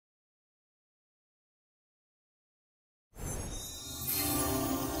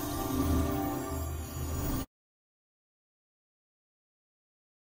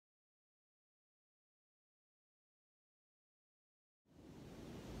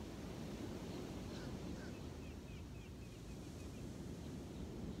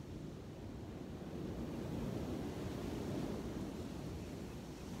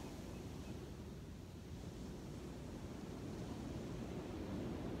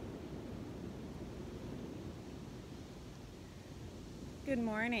Good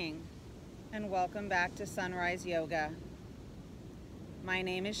morning and welcome back to Sunrise Yoga. My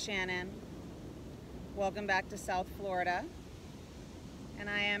name is Shannon. Welcome back to South Florida, and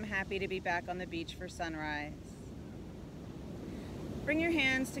I am happy to be back on the beach for sunrise. Bring your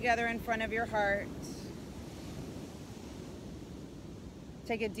hands together in front of your heart.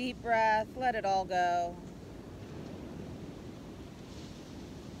 Take a deep breath, let it all go.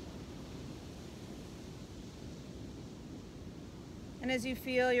 And as you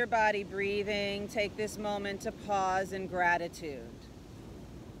feel your body breathing, take this moment to pause in gratitude.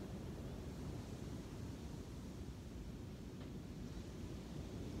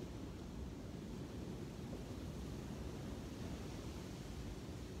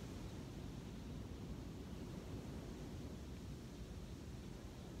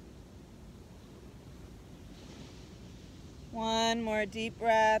 One more deep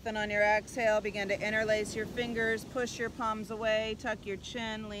breath, and on your exhale, begin to interlace your fingers, push your palms away, tuck your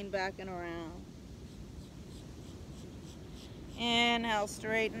chin, lean back and around. Inhale,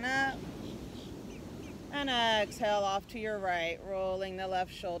 straighten up, and exhale off to your right, rolling the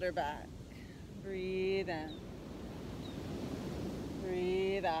left shoulder back. Breathe in,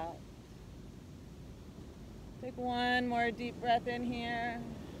 breathe out. Take one more deep breath in here.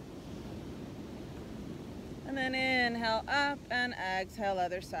 And then inhale up and exhale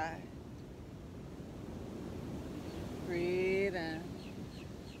other side. Breathe in.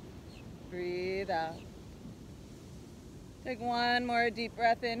 Breathe out. Take one more deep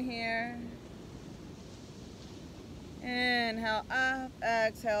breath in here. Inhale up,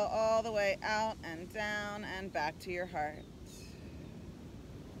 exhale all the way out and down and back to your heart.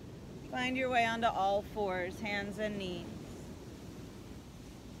 Find your way onto all fours, hands and knees.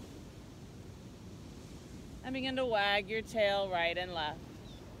 And begin to wag your tail right and left.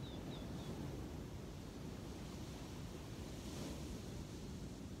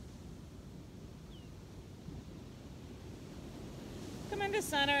 Come into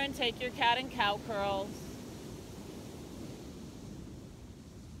center and take your cat and cow curls.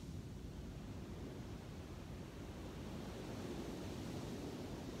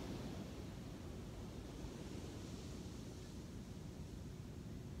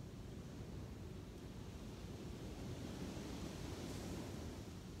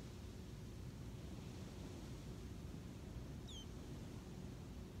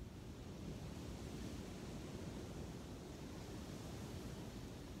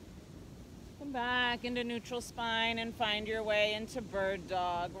 Back into neutral spine and find your way into bird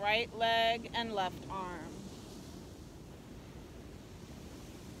dog, right leg and left arm.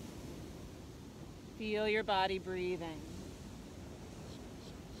 Feel your body breathing.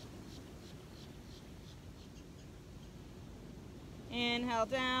 Inhale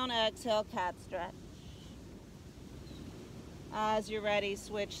down, exhale cat stretch. As you're ready,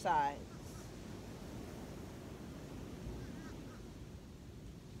 switch sides.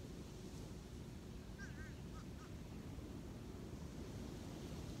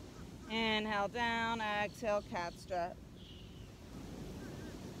 Inhale down, exhale, cat stretch.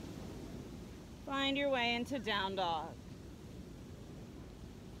 Find your way into down dog.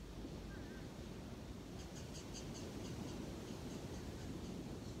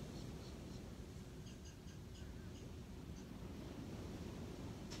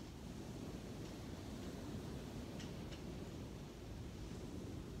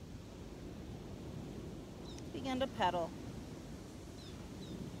 Begin to pedal.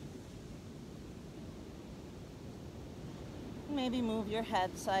 Maybe move your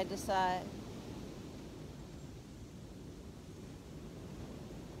head side to side.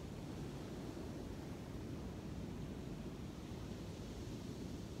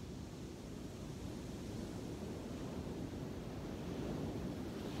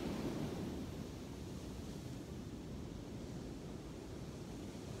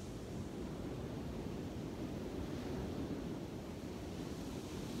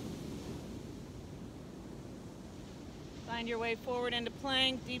 Find your way forward into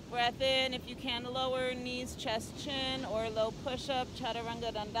plank, deep breath in. If you can, lower knees, chest, chin, or low push-up,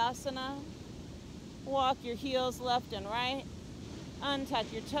 Chaturanga Dandasana. Walk your heels left and right.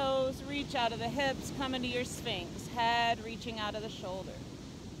 Untuck your toes, reach out of the hips, come into your sphinx. Head reaching out of the shoulder.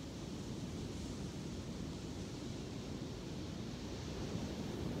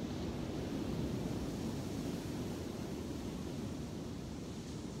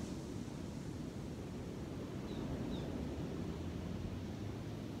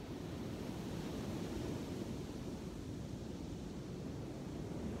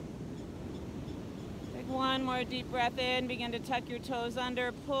 One more deep breath in. Begin to tuck your toes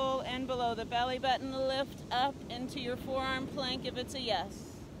under. Pull in below the belly button. Lift up into your forearm plank if it's a yes.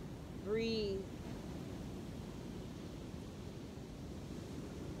 Breathe.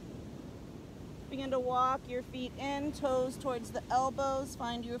 Begin to walk your feet in, toes towards the elbows.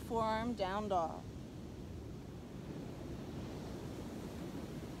 Find your forearm down dog.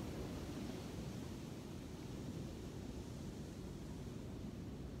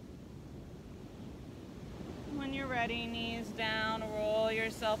 When you're ready, knees down, roll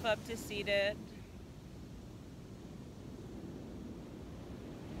yourself up to seated.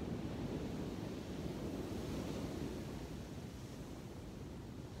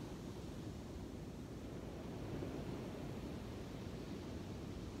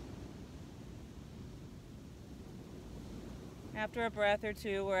 After a breath or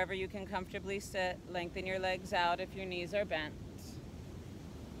two, wherever you can comfortably sit, lengthen your legs out if your knees are bent.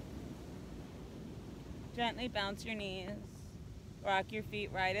 Gently bounce your knees. Rock your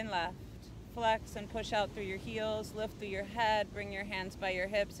feet right and left. Flex and push out through your heels. Lift through your head. Bring your hands by your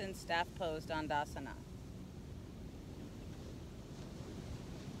hips in staff pose, Dandasana.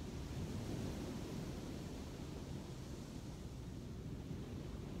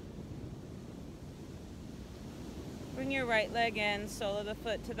 Bring your right leg in, sole of the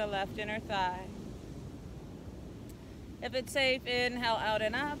foot to the left inner thigh. If it's safe, inhale out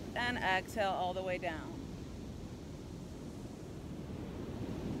and up, and exhale all the way down.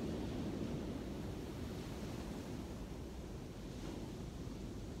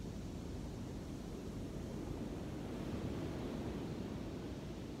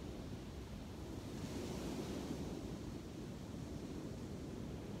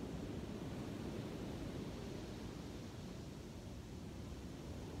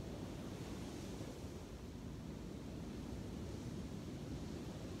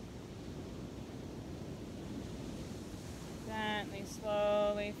 Gently,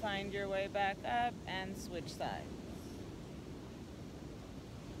 slowly find your way back up and switch sides.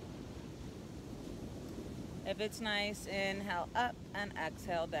 If it's nice, inhale up and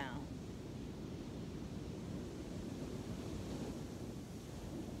exhale down.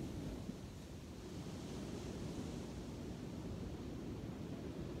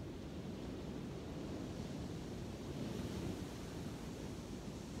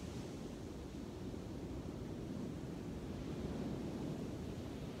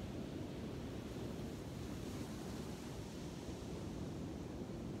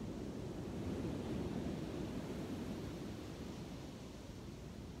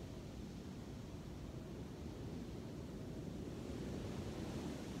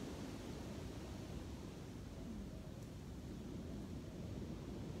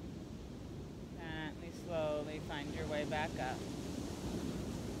 Slowly find your way back up.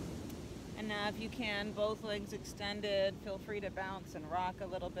 And now if you can, both legs extended, feel free to bounce and rock a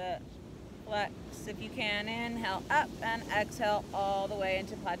little bit. Flex if you can, inhale up and exhale all the way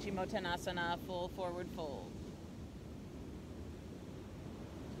into Paschimottanasana, full forward fold.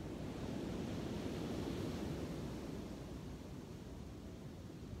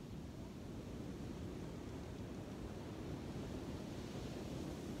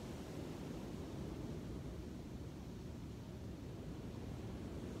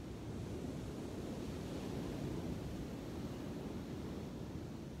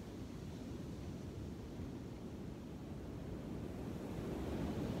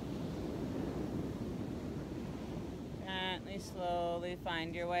 Slowly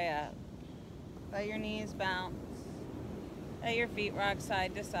find your way up. Let your knees bounce. Let your feet rock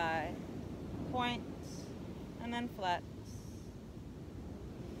side to side. Point and then flex.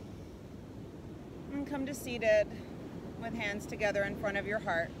 And come to seated with hands together in front of your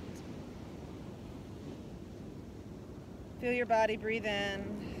heart. Feel your body breathe in.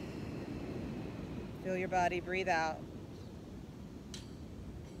 Feel your body breathe out.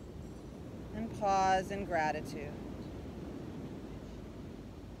 And pause in gratitude.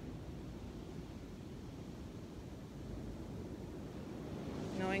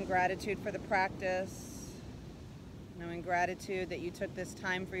 Knowing gratitude for the practice, knowing gratitude that you took this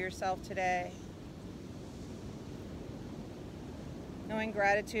time for yourself today, knowing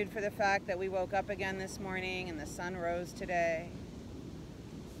gratitude for the fact that we woke up again this morning and the sun rose today.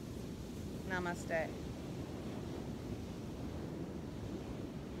 Namaste.